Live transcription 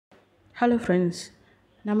Hello friends,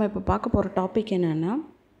 நம்ம இப்போ பார்க்க போகிற டாபிக் என்னென்னா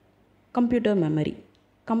கம்ப்யூட்டர் மெமரி.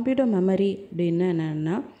 கம்ப்யூட்டர் மெமரி அப்படின்னா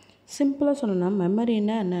என்னென்னா, சிம்பிளாக சொல்லணும்னா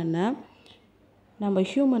மெமரின்னா என்னென்னா நம்ம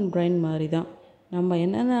ஹியூமன் பிரெயின் மாதிரி தான். நம்ம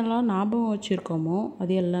என்னென்னலாம் ஞாபகம் வச்சுருக்கோமோ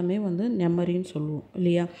அது எல்லாமே மெமரின்னு சொல்லுவோம்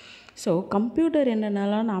இல்லையா? ஸோ கம்ப்யூட்டர்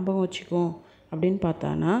என்னென்னலாம் ஞாபகம் வச்சுக்கும் அப்படின்னு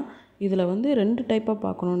பார்த்தானா, இதில் 2 டைப்பாக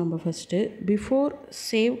பார்க்கணும். நம்ம first before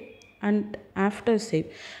save and after save.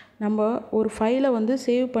 நம்ம ஒரு ஃபைலை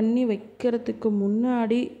சேவ் பண்ணி வைக்கிறதுக்கு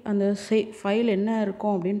முன்னாடி அந்த ஃபைல் என்ன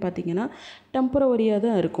இருக்கும் அப்படின்னு பார்த்திங்கன்னா, டெம்பரவரியாக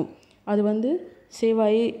தான் இருக்கும். அது சேவ்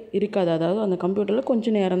ஆகி இருக்காது. அதாவது அந்த கம்ப்யூட்டரில்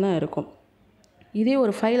கொஞ்சம் நேரம் தான் இருக்கும். இதே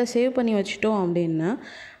ஒரு ஃபைலை சேவ் பண்ணி வச்சிட்டோம் அப்படின்னா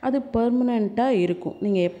அது பர்மனெண்ட்டாக இருக்கும்.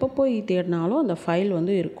 நீங்கள் எப்போ போய் தேடினாலும் அந்த ஃபைல்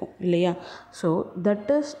இருக்கும் இல்லையா? So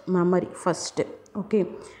that is memory first. Okay.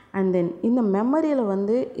 And then இந்த மெமரியில்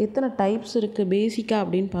எத்தனை டைப்ஸ் இருக்குது பேசிக்காக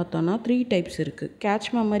அப்படின்னு பார்த்தோன்னா 3 டைப்ஸ் இருக்குது. Cache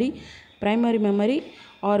memory, primary memory,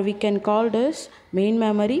 R we can called as main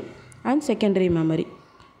memory and secondary memory.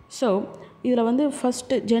 So இதில்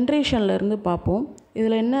ஃபஸ்ட்டு ஜென்ரேஷன்லேருந்து பார்ப்போம்.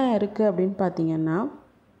 இதில் என்ன இருக்குது அப்படின்னு பார்த்தீங்கன்னா,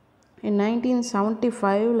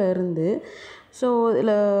 1975 இருந்து ஸோ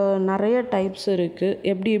இதில் நிறைய டைப்ஸ் இருக்குது.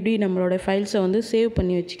 எப்படி நம்மளோட ஃபைல்ஸை சேவ்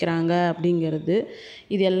பண்ணி வச்சுக்கிறாங்க அப்படிங்கிறது.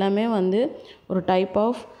 இது எல்லாமே ஒரு டைப்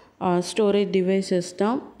ஆஃப் ஸ்டோரேஜ் டிவைசஸ்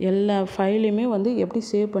தான். எல்லா ஃபைலையுமே எப்படி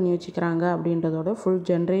சேவ் பண்ணி வச்சுக்கிறாங்க அப்படின்றதோட ஃபுல்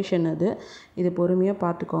ஜென்ரேஷன் அது. இது பொறுமையாக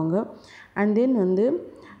பார்த்துக்கோங்க. அண்ட் தென்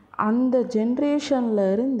அந்த ஜென்ரேஷனில்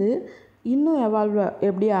இருந்து இன்னும் எவால்வ்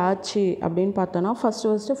எப்படி ஆச்சு அப்படின்னு பார்த்தோன்னா,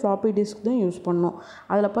 ஃபஸ்ட்டு ஃப்ளாப்பி டிஸ்க் தான் யூஸ் பண்ணோம்.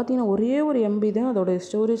 அதில் பார்த்தீங்கன்னா ஒரே ஒரு எம்பி தான் அதோடய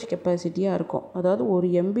ஸ்டோரேஜ் கெப்பாசிட்டியாக இருக்கும். அதாவது ஒரு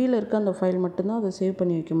எம்பியில் இருக்க அந்த ஃபைல் மட்டும்தான் அதை சேவ்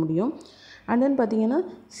பண்ணி வைக்க முடியும். அண்ட் தென் பார்த்தீங்கன்னா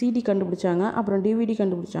சிடி கண்டுபிடிச்சாங்க, அப்புறம் டிவிடி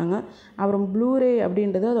கண்டுபிடிச்சாங்க, அப்புறம் ப்ளூரே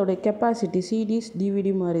அப்படின்றது அதோடைய கெப்பாசிட்டி சிடிஸ்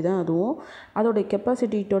டிவிடி மாதிரி தான். அதுவும் அதோடைய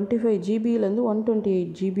கெப்பாசிட்டி 25 ஜிபியிலேருந்து 128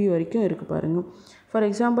 ஜிபி வரைக்கும் இருக்குது பாருங்கள். ஃபார்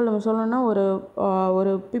எக்ஸாம்பிள் நம்ம சொல்லணும்னா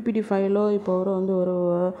ஒரு பிபிடி ஃபைலோ இப்போ ஒரு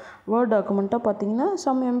வேர்ட் டாக்குமெண்ட்டாக பார்த்தீங்கன்னா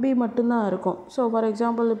சம் எம்பி மட்டும்தான் இருக்கும். ஸோ ஃபார்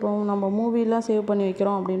எக்ஸாம்பிள் இப்போ நம்ம மூவிலாம் சேவ் பண்ணி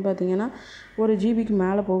வைக்கிறோம் அப்படின்னு பார்த்தீங்கன்னா 1 ஜிபிக்கு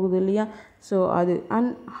மேலே போகுது இல்லையா? ஸோ அது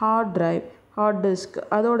அண்ட் ஹார்ட் டிஸ்க்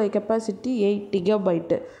அதோடைய கெப்பாசிட்டி 8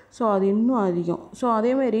 கிகாபைட்டு. ஸோ அது இன்னும் அதிகம். ஸோ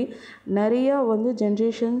அதேமாரி நிறையா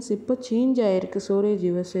ஜென்ரேஷன்ஸ் இப்போ சேஞ்ச் ஆகிருக்கு. ஸ்டோரேஜ்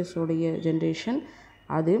டிவைசஸோடைய ஜென்ரேஷன்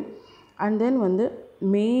அது. அண்ட் தென்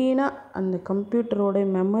மெயினாக அந்த கம்ப்யூட்டரோடைய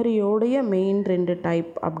மெமரியோடைய மெயின் 2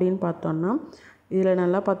 டைப் அப்படின்னு பார்த்தோன்னா, இதில்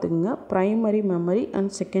நல்லா பார்த்துக்குங்க, primary memory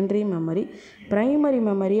and secondary memory. Primary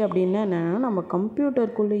memory அப்படின்னா என்னென்னா, நம்ம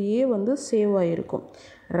கம்ப்யூட்டருக்குள்ளேயே சேவ் ஆகிருக்கும்.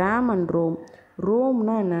 ரேம் அண்ட்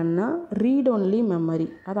ரோம்னா என்னென்னா ரீட் ஒன்லி மெமரி.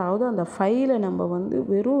 அதாவது அந்த ஃபைலை நம்ம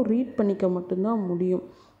வெறும் ரீட் பண்ணிக்க மட்டும்தான் முடியும்.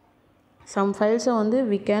 Some ஃபைல்ஸை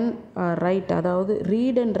we can write. அதாவது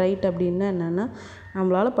ரீட் அண்ட் ரைட் அப்படின்னா என்னென்னா,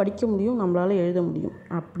 நம்மளால் படிக்க முடியும், நம்மளால் எழுத முடியும்.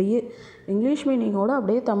 அப்படியே இங்கிலீஷ் மீனிங்கோடு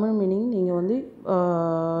அப்படியே தமிழ் மீனிங்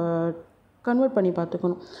நீங்கள் கன்வெர்ட் பண்ணி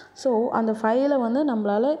பார்த்துக்கணும். ஸோ அந்த ஃபைலை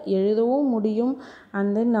நம்மளால் எழுதவும் முடியும்,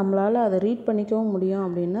 அண்ட் தென் நம்மளால் அதை ரீட் பண்ணிக்கவும் முடியும்.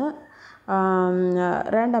 அப்படின்னா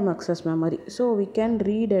random access memory. So we can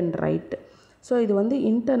read and right. So இது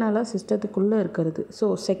இன்டர்னலாக சிஸ்டத்துக்குள்ளே இருக்கிறது. ஸோ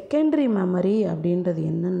செகண்டரி மெமரி அப்படின்றது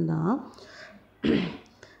என்னென்னா,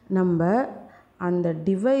 நம்ம அந்த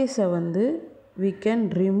டிவைஸை we can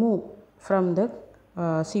remove from the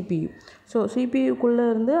CPU. So சிபியுக்குள்ளே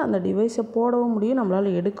இருந்து அந்த டிவைஸை போடவும் முடியும், நம்மளால்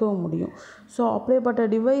எடுக்கவும் முடியும். ஸோ அப்படியேப்பட்ட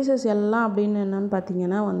டிவைசஸ் எல்லாம் அப்படின்னு என்னென்னு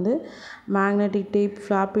பார்த்தீங்கன்னா magnetic tape,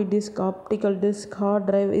 floppy disk, optical disc, hard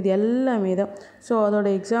drive, இது எல்லாமே தான். ஸோ அதோட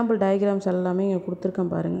எக்ஸாம்பிள் டயக்ராம்ஸ் எல்லாமே இங்கே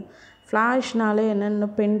கொடுத்துருக்கேன் பாருங்கள். ஃப்ளாஷ்னாலே என்னென்ன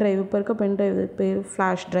பென்ட்ரைவ், இப்போ இருக்க பென்ட்ரைவ் பேர்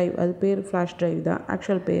ஃப்ளாஷ் ட்ரைவ், அது பேர் ஃப்ளாஷ் ட்ரைவ் தான்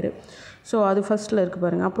ஆக்சுவல் பேர். ஸோ அது ஃபஸ்ட்டில் இருக்குது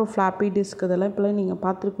பாருங்கள். அப்புறம் ஃப்ளாப்பி டிஸ்க், இதெல்லாம் இப்போலாம் நீங்கள்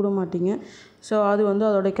பார்த்துட்டு கூட மாட்டீங்க. ஸோ அது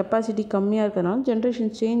அதோடய கெப்பாசிட்டி கம்மியாக இருக்கிறதுனால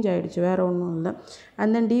ஜென்ரேஷன் சேஞ்ச் ஆகிடுச்சு, வேறு ஒன்றும் இல்லை.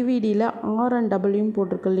 And then டிவிடியில் R and W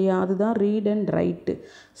போட்டிருக்கு இல்லையா? அதுதான் ரீட் அண்ட் ரைட்டு.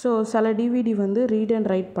 ஸோ சில டிவிடி ரீட்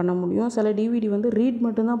அண்ட் ரைட் பண்ண முடியும், சில டிவிடி ரீட்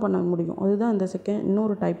மட்டும்தான் பண்ண முடியும். அதுதான் இந்த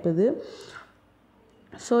இன்னொரு டைப் இது.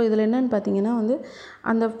 ஸோ இதில் என்னென்னு பார்த்தீங்கன்னா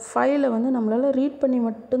அந்த ஃபைலை நம்மளால் ரீட் பண்ணி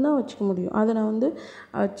மட்டும்தான் வச்சுக்க முடியும். அதில்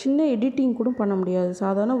சின்ன எடிட்டிங் கூட பண்ண முடியாது.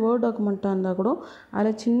 சாதாரண வேர்ட் டாக்குமெண்ட்டாக இருந்தால் கூட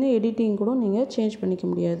அதில் சின்ன எடிட்டிங் கூட நீங்கள் சேஞ்ச் பண்ணிக்க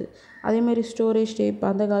முடியாது. அதேமாதிரி ஸ்டோரேஜ் டேப்,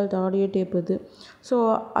 அந்த காலத்து ஆடியோ டேப் இது. ஸோ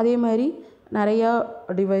அதேமாதிரி நிறையா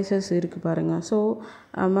டிவைசஸ் இருக்குது பாருங்கள். ஸோ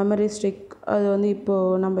மெமரி ஸ்டிக், அது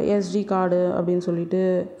இப்போது நம்ம எஸ்டி கார்டு அப்படின்னு சொல்லிட்டு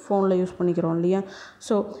ஃபோனில் யூஸ் பண்ணிக்கிறோம் இல்லையா?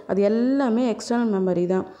 ஸோ அது எல்லாமே எக்ஸ்டர்னல் மெமரி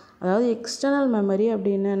தான். அதாவது எக்ஸ்டர்னல் மெமரி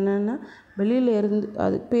அப்படின்னா என்னென்னா, வெளியில் இருந்து,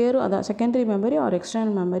 அது பேரும் அதான் secondary memory R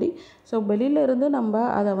external memory. So வெளியில் இருந்து நம்ம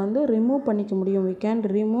அதை ரிமூவ் பண்ணிக்க முடியும். We can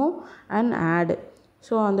remove and add.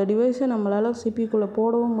 So அந்த டிவைஸை நம்மளால் சிபிக்குள்ளே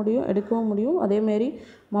போடவும் முடியும், எடுக்கவும் முடியும். அதேமாரி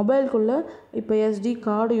மொபைல்குள்ளே இப்போ எஸ்டி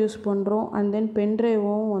கார்டு யூஸ் பண்ணுறோம். அண்ட் தென்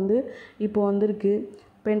பென்ட்ரைவும் வந்து இப்போ வந்திருக்கு.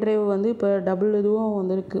 பென்ட்ரைவ் வந்து இப்போ டபுள் இதுவும்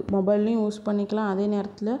வந்திருக்கு. மொபைல்லையும் யூஸ் பண்ணிக்கலாம், அதே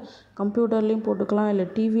நேரத்தில் கம்ப்யூட்டர்லேயும் போட்டுக்கலாம், இல்லை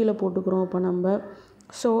டிவியில் போட்டுக்கிறோம் இப்போ நம்ம.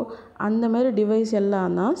 ஸோ அந்தமாரி டிவைஸ்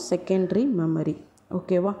எல்லாம் தான் செகண்ட்ரி மெமரி.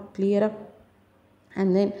 ஓகேவா, கிளியராக?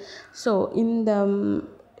 அண்ட் தென் ஸோ இந்த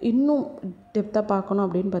இன்னும் டெப்த்தாக பார்க்கணும்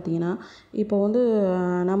அப்படின்னு பார்த்தீங்கன்னா, இப்போ வந்து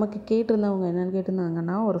நமக்கு கேட்டிருந்தவங்க என்னென்னு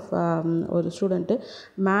கேட்டிருந்தாங்கன்னா, ஒரு ஸ்டூடெண்ட்டு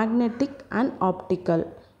மேக்னெட்டிக் அண்ட் ஆப்டிக்கல்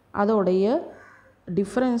அதோடைய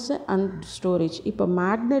டிஃப்ரென்ஸு அண்ட் ஸ்டோரேஜ். இப்போ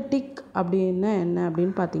மேக்னெட்டிக் அப்படின்னா என்ன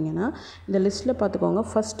அப்படின்னு பார்த்தீங்கன்னா, இந்த லிஸ்ட்டில் பார்த்துக்கோங்க.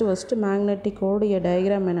 ஃபஸ்ட்டு மேக்னெட்டிக்கோடைய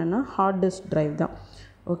டயக்ராம் என்னென்னா ஹார்ட் டிஸ்க் ட்ரைவ் தான்.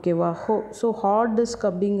 ஓகேவா? ஸோ ஹார்ட் டிஸ்க்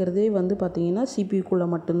அப்படிங்கிறதே வந்து பார்த்திங்கன்னா சிபியூக்குள்ளே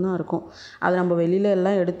மட்டும்தான் இருக்கும். அதை நம்ம வெளியில்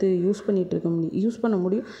எல்லாம் எடுத்து யூஸ் பண்ண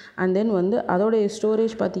முடியும். அண்ட் தென் வந்து அதோடைய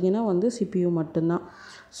ஸ்டோரேஜ் பார்த்திங்கன்னா வந்து சிபியூ மட்டும்தான்.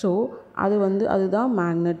 ஸோ அதுதான்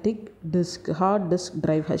magnetic disk, hard disk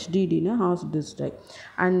drive, ஹெச்டிடினா hard disk drive.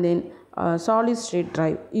 And then solid state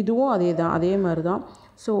drive, இதுவும் அதே மாதிரி தான்.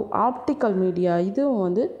 ஸோ ஆப்டிக்கல் மீடியா இதுவும்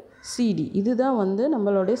வந்து சிடி, இதுதான் வந்து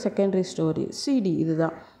நம்மளுடைய செகண்டரி ஸ்டோரேஜ். சிடி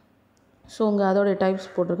இதுதான். ஸோ இங்கே அதோடைய டைப்ஸ்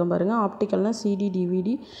போட்டிருக்கேன் பாருங்கள். ஆப்டிக்கல்னால் CD,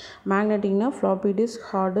 DVD. மேக்னெட்டிக்னா floppy disk,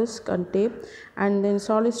 hard disk and tape. And then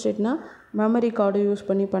solid ஸ்டேட்னா memory card use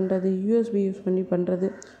பண்ணி பண்ணுறது, யூஎஸ்பி யூஸ் பண்ணி பண்ணுறது.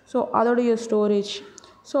 ஸோ அதோடைய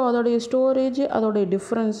ஸ்டோரேஜ், அதோடைய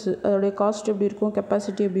டிஃப்ரென்ஸு, அதோடைய காஸ்ட் எப்படி இருக்கும்,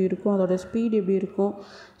 கெப்பாசிட்டி எப்படி இருக்கும், அதோடைய ஸ்பீட் எப்படி இருக்கும்.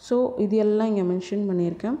 ஸோ இது எல்லாம் இங்கே மென்ஷன்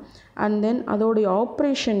பண்ணியிருக்கேன். அண்ட் தென் அதோடைய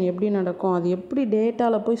ஆப்ரேஷன் எப்படி நடக்கும், அது எப்படி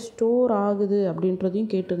டேட்டாவில் போய் ஸ்டோர் ஆகுது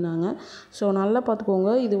அப்படின்றதையும் கேட்டிருந்தாங்க. ஸோ நல்லா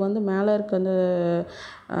பார்த்துக்கோங்க. இது வந்து மேலே இருக்க அந்த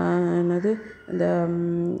இந்த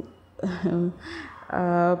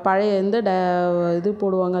பழைய இது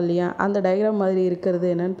போடுவாங்க இல்லையா, அந்த டயக்ராம் மாதிரி இருக்கிறது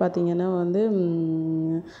என்னென்னு பார்த்தீங்கன்னா வந்து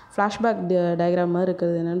ஃப்ளாஷ்பேக் டயக்ராம் மாதிரி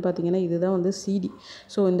இருக்கிறது என்னென்னு பார்த்தீங்கன்னா இதுதான் வந்து சிடி.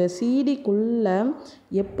 ஸோ இந்த சிடிக்குள்ளே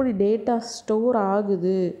எப்படி டேட்டா ஸ்டோர்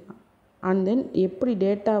ஆகுது அண்ட் தென் எப்படி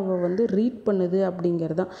டேட்டாவை வந்து ரீட் பண்ணுது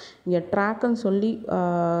அப்படிங்கிறது தான் இங்கே ட்ராக்குன்னு சொல்லி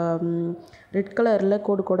ரெட் கலரில்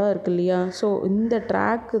கோடாக இருக்குது இல்லையா. ஸோ இந்த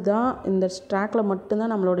ட்ராக்கில்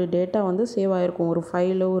மட்டும்தான் நம்மளுடைய டேட்டா வந்து சேவ் ஆகிருக்கும். ஒரு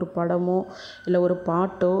ஃபைலோ, ஒரு படமோ, இல்லை ஒரு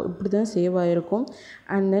பாட்டோ இப்படி தான் சேவ் ஆகிருக்கும்.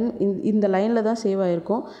 அண்ட் தென் இந்த லைனில் தான் சேவ்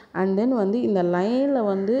ஆகிருக்கும். அண்ட் தென் வந்து இந்த லைனில்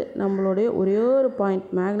வந்து நம்மளுடைய ஒரே ஒரு பாயிண்ட்,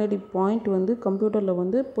 மேக்னெட்டிக் பாயிண்ட் வந்து கம்ப்யூட்டரில்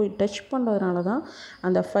வந்து போய் டச் பண்ணுறதுனால தான்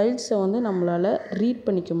அந்த ஃபைல்ஸை வந்து நம்மளால் ரீட்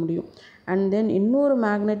பண்ணிக்க முடியும். அண்ட் தென் இன்னொரு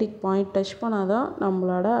மேக்னெட்டிக் பாயிண்ட் டச் பண்ணால் தான்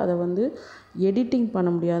நம்மளால் அதை வந்து எடிட்டிங் பண்ண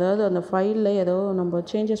முடியும். அதாவது அந்த ஃபைலில் ஏதோ நம்ம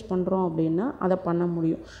சேஞ்சஸ் பண்ணுறோம் அப்படின்னா அதை பண்ண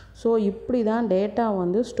முடியும். ஸோ இப்படி தான் டேட்டா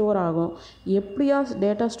வந்து ஸ்டோர் ஆகும். எப்படியா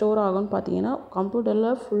டேட்டா ஸ்டோர் ஆகும்னு பார்த்தீங்கன்னா, கம்ப்யூட்டரில்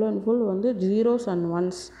ஃபுல் அண்ட் ஃபுல் வந்து zeros and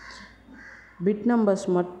once, bit numbers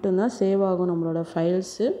மட்டும்தான் சேவ் ஆகும் நம்மளோட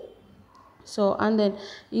ஃபைல்ஸு. ஸோ அண்ட் தென்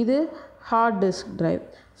இது hard disk drive.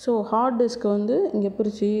 So heart disc வந்து இங்கே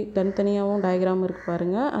பிரித்து தனித்தனியாகவும் டயக்ராம் இருக்குது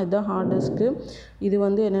பாருங்கள். அதுதான் ஹார்ட் டிஸ்க்கு. இது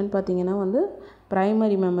வந்து என்னென்னு பார்த்தீங்கன்னா வந்து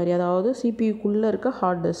ப்ரைமரி மெமரி, அதாவது சிபியூக்குள்ளே இருக்க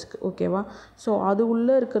ஹார்ட் டிஸ்க். ஓகேவா? ஸோ அது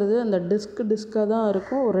உள்ளே இருக்கிறது அந்த டிஸ்க்காக தான்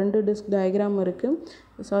இருக்கும். ஒரு 2 டிஸ்க் டயக்ராம்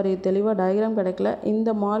இருக்குது. தெளிவாக டயக்ராம் கிடைக்கல.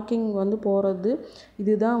 இந்த மார்க்கிங் வந்து போகிறது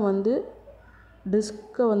இதுதான் வந்து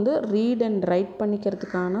டிஸ்க்கை வந்து ரீட் அண்ட் ரைட்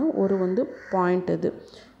பண்ணிக்கிறதுக்கான ஒரு வந்து பாயிண்ட் இது.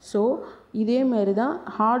 ஸோ இதேமாரி தான்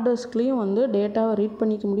ஹார்ட் டிஸ்க்லேயும் வந்து டேட்டாவை ரீட்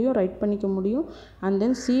பண்ணிக்க முடியும், ரைட் பண்ணிக்க முடியும். அண்ட்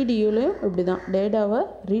தென் சிடியூலையும் இப்படி தான் டேட்டாவை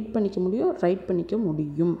ரீட் பண்ணிக்க முடியும், ரைட் பண்ணிக்க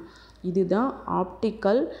முடியும். இதுதான்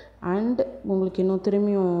ஆப்டிக்கல். அண்ட் உங்களுக்கு இன்னும்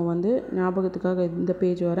திரும்பியும் வந்து ஞாபகத்துக்காக இந்த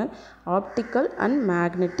பேஜ் வரேன். Optical and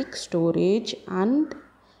magnetic storage and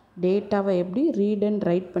டேட்டாவை எப்படி ரீட் அண்ட்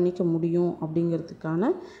ரைட் பண்ணிக்க முடியும்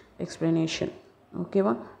அப்படிங்கிறதுக்கான எக்ஸ்ப்ளனேஷன்.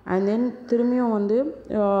 ஓகேவா? அண்ட் தென் திரும்பியும் வந்து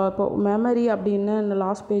இப்போ மெமரி அப்படின்னா இந்த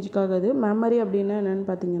லாஸ்ட் பேஜுக்காக இது மெமரி அப்படின்னா என்னென்னு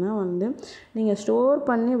பார்த்தீங்கன்னா வந்து நீங்கள் ஸ்டோர்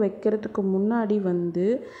பண்ணி வைக்கிறதுக்கு முன்னாடி வந்து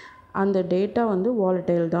அந்த டேட்டா வந்து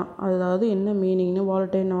வாலட்டைல் தான். அதாவது என்ன மீனிங்னா,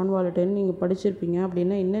 வாலட்டைல் நான் வாலட்டைல்னு நீங்கள் படிச்சிருப்பீங்க.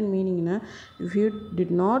 அப்படின்னா என்ன மீனிங்னா, if you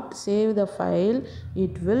did not save the file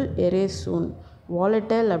it will erase soon.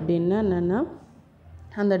 Volatile அப்படின்னா என்னென்னா,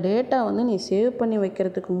 அந்த டேட்டா வந்து நீ சேவ் பண்ணி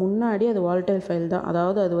வைக்கிறதுக்கு முன்னாடி அது வாலட்டைல் ஃபைல் தான்.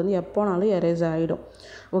 அதாவது அது வந்து எப்போனாலும் எரேஸ் ஆகிடும்.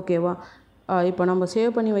 ஓகேவா? இப்போ நம்ம சேவ்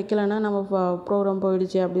பண்ணி வைக்கலைன்னா நம்ம ப்ரோக்ராம்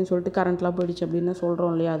போயிடுச்சு அப்படின்னு சொல்லிட்டு கரண்ட்லாம் போயிடுச்சு அப்படின்னு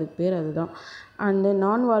சொல்கிறோம் இல்லையா, அதுக்கு பேர் அதுதான். அண்ட்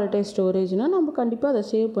நான் வாலட்டைல் ஸ்டோரேஜ்னால் நம்ம கண்டிப்பாக அதை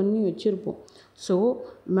சேவ் பண்ணி வச்சுருப்போம். ஸோ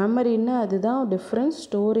மெமரின்னா அதுதான் டிஃப்ரென்ஸ்,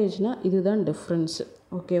 ஸ்டோரேஜ்னால் இதுதான் டிஃப்ரென்ஸு.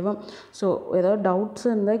 ஓகேவா? ஸோ ஏதாவது டவுட்ஸ்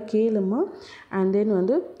இருந்தால் கேளுமா. அண்ட் தென்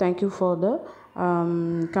வந்து thank you for the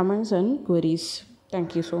comments and queries.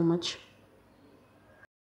 Thank you so much.